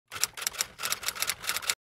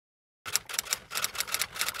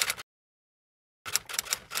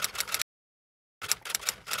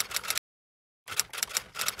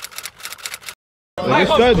Get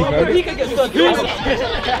sturdy, man. He can get sturdy.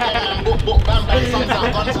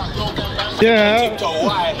 Yeah.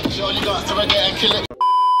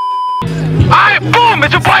 Alright, boom!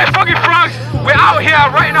 It's your boy Froggy Frogs. We're out here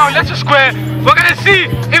right now in Leicester Square. We're gonna see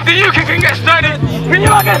if the UK can get sturdy. Can you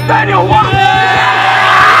all get sturdy or what?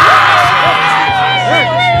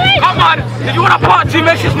 Come on! If you want a part 2,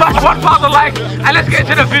 make sure you smash 1,000 likes and let's get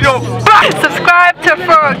into the video. Bye! Subscribe to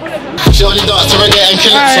FROGZ. She only dance to reggae and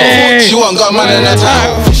calypso. She won't got man in her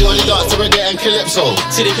title. She only dance to reggae and calypso.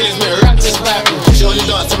 See the killers make rap this Bible. She only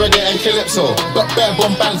dance to reggae and calypso. Got bare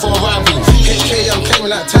bomb bang for a rival. HK, I'm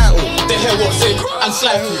claiming that title. They hear what's sick and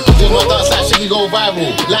slide through. Do my dance like she can go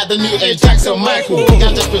viral. Like the new age Jackson Michael.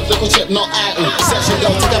 Gang just with little chip, not idle. Section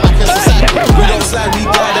go to the back of society. We don't slide, we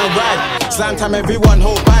glide and ride. Slam time, everyone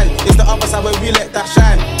hold band. It's the other side where we let that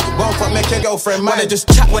shine. One fuck make your girlfriend mine. Wanna just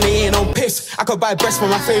chat when they ain't on piss. I could buy breasts for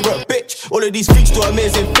my favourite bitch. All of these freaks do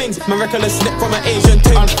amazing things. My reckless snip from an Asian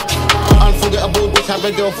thing. Unforgettable dick, have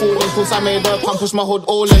a girl falling. Cause I made her come push my hood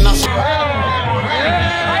all in. Now she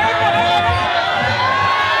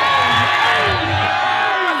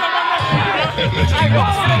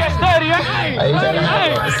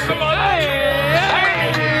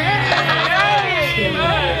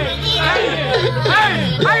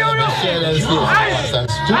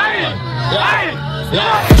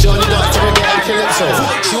She only dance to reggae and calypso.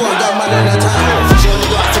 She won't got man in her title. She only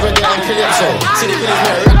dance to reggae and calypso. See the killers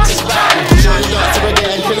make rap this Bible. She only dance to reggae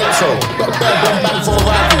and calypso. Got bare bomb bang for a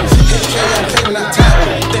rival. HK, I'm claiming that title.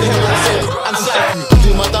 They hear what I say, I'm sliding. Do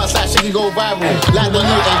my dance like she can go viral. Like the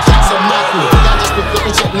new age Jackson Michael. Gang just with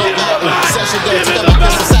little chip, not idle. Section go to the back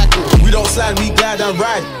of the cycle. We don't slide, we glide and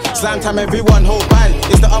ride. Slam time, everyone hold band.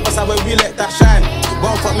 It's the other side where we let that shine.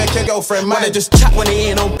 One fuck make your girlfriend mine. Wanna just chat when they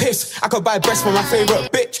ain't on piss. I could buy breasts for my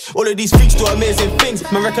favourite bitch. All of these freaks do amazing things.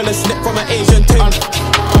 My reckless snip from an Asian thing.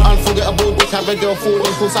 Unforgettable dick, have a girl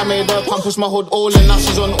falling. Cause I made her come push my hood all in. Now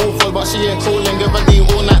she's on all full, but she ain't calling. Give her D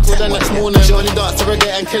all night till the next morning. She only dance to reggae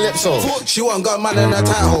and calypso. She won't got man in her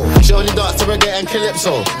title. She only dance to reggae and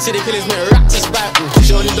calypso. See the killers make rap this Bible.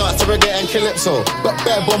 She only dance to reggae and calypso. Got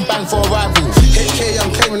bare bomb bang for a rival. HK, I'm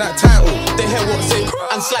claiming that title. They hear what's sick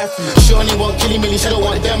and slide through. She only want killy milly, she don't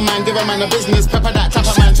want them man. Give a man a business, pepper that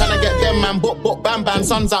trapper man. Tryna get them man, book, bam bam.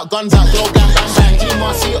 Suns out, guns out, blow bang bang bang.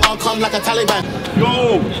 GMRC, I'll come like a Taliban.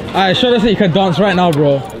 Yo! Alright, show us that you can dance right now,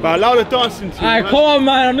 bro. But allow the dancing thing. Alright, come on,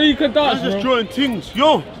 man. I know you can dance. I'm just drawing things.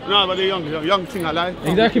 Yo! Nah, but they're young thing I like.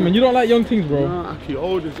 Exactly, man. You don't like young things, bro. Nah, actually,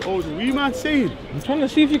 old is old. What are you man saying? I'm trying to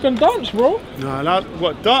see if you can dance, bro. Nah,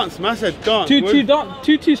 what dance? Man said dance.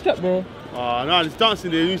 Two step, bro. Oh, no, this dancing,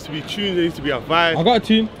 there needs to be tunes, there needs to be a vibe. I got a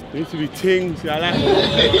tune. There needs to be things, I like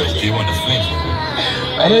it. Do you want the fling?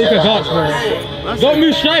 I know you can dance, bro. Don't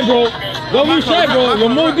move shy, bro. Don't move shy, bro. You're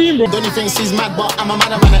more dean, bro. Don't you think she's mad, but I'm a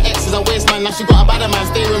madder man. Her ex is a waste man. Now she got a badder man.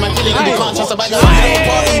 Stay with my killing, you can't trust a bagger.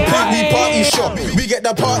 Party pig, we party shop. We get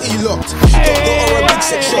the party locked. Got her a big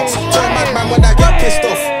 6 shots. Turn mad man when I get pissed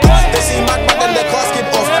off. They see mad man and the car skip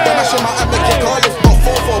off. Then I show my hand, the kick all lift off.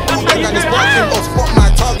 4-4 bootleg and it's barking off. Spot my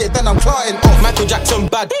target, then I'm clarting off. Michael Jackson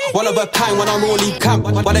bad, one of a kind when I'm rolling camp.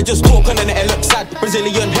 But they just talk and then it looks sad.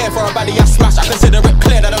 Brazilian hair for a baddie I smash. I consider it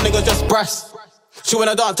clear that them niggas just brass. She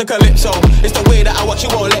wanna dance to Calypso. It's the way that I watch, she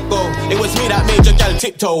won't let go. It was me that made your gal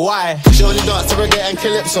tiptoe, why? She only dance to reggae and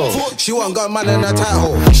calypso. She won't got man in her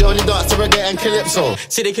title. She only dance to reggae and calypso.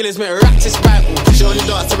 See the killers make rap this Bible. She only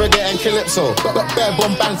dance to reggae and calypso. Got bare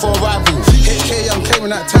bomb bang for a rival. HK, I'm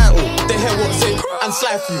claiming that title. They hear what's sick and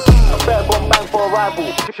slide through. Bare bomb bang for a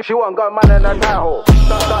rival. She won't got man in her title.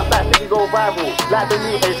 Dance like she go viral. Like the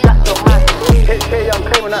new age Jackson Michael. HK, I'm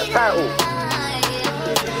claiming that title.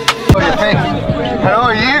 What do you think?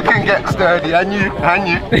 Hello, you can get sturdy, and you.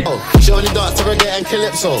 She only dance to reggae and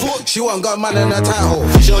calypso. She won't got man in her title.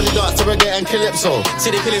 She only dance to reggae and calypso.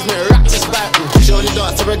 See the killers make rap this Bible. She only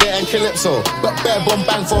dance to reggae and calypso. Got bare bomb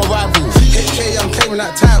bang for a rival. HK, I'm claiming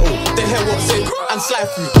that title. They hear what's sick and slide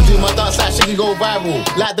through. Do my dance like she can go viral.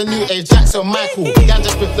 Like the new age Jackson Michael. Gang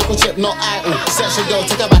just with little chip, not idle. Section go,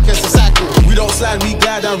 take her back as a cycle. We don't slide, we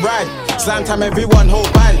glide and ride. Slam time, everyone hold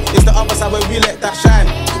band. It's the other side where we let that shine.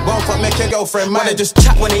 One fuck make your girlfriend mine. Wanna just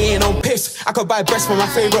chat when they ain't on piss. I could buy breasts for my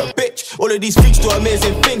favourite bitch. All of these freaks do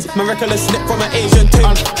amazing things. My reckless snip from an Asian thing.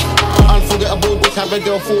 Unforgettable dick, have a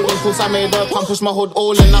girl falling. Cause I made her come push my hood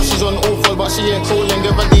all in. Now she's on all full, but she ain't calling.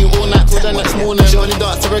 Give her D all night till the next morning. She only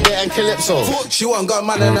dance to reggae and calypso. She won't got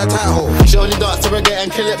man in her title. She only dance to reggae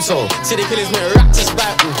and calypso. See the killers make rap this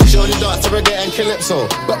Bible. She only dance to reggae and calypso.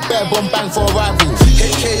 Got bare bomb bang for a rival.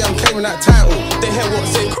 HK, I'm claiming claiming that title. They hear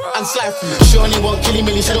what's it and slide through. She only want killy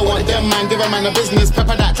milly, she don't want them man. Give a man a business,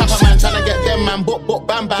 pepper that trapper man. Tryna get them man, book,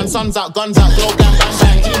 bam bam. Suns out, guns out, glow bang bang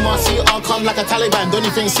bang. GMRC all come like a Taliban. Don't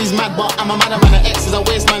you think she's mad, but I'm a madder man. Her ex is a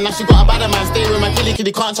waste man, now she got a badder man. Stay with my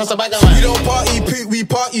killy, can't trust a bagger man. We don't party poot, we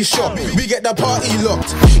party shop. We get the party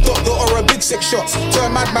locked. Dot or a big 6 shots.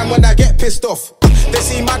 Turn madman when I get pissed off. They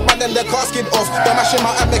see madman and the casket off. They're mashing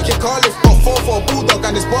my hand, make your car lift off. 4-4 bulldog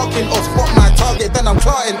and it's barking off. Spot my target, then I'm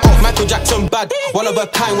clarting off. Michael Jackson bad, one of a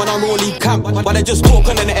kind when I'm rolling camp. But they just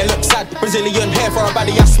talking and it looks sad. Brazilian hair for a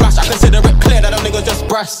baddie I smash. I consider it clear that them niggas just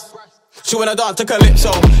brass. She wanna dance to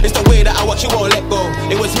Calypso. It's the way that I watch, she won't let go.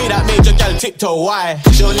 It was me that made your gal tiptoe, why?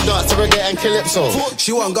 She only dance to Reggae and Calypso.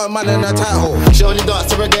 She want got man in her title. She only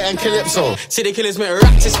dance to Reggae and Calypso. City killers make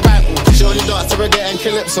rats is Bible. She only dance to Reggae and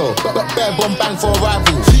Calypso. Got bare bomb bang for a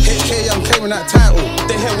rival. HK, I'm claiming that title.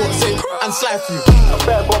 They hear what's it and slide through. A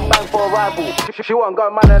bare bomb bang for a rival. She want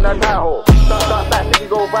got man in her title. Start back, she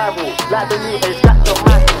go rival. Like the new age, that's your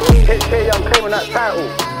man. HK, I'm claiming that title.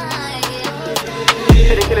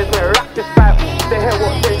 City killers make rats is Bible. They hear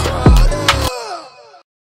what's it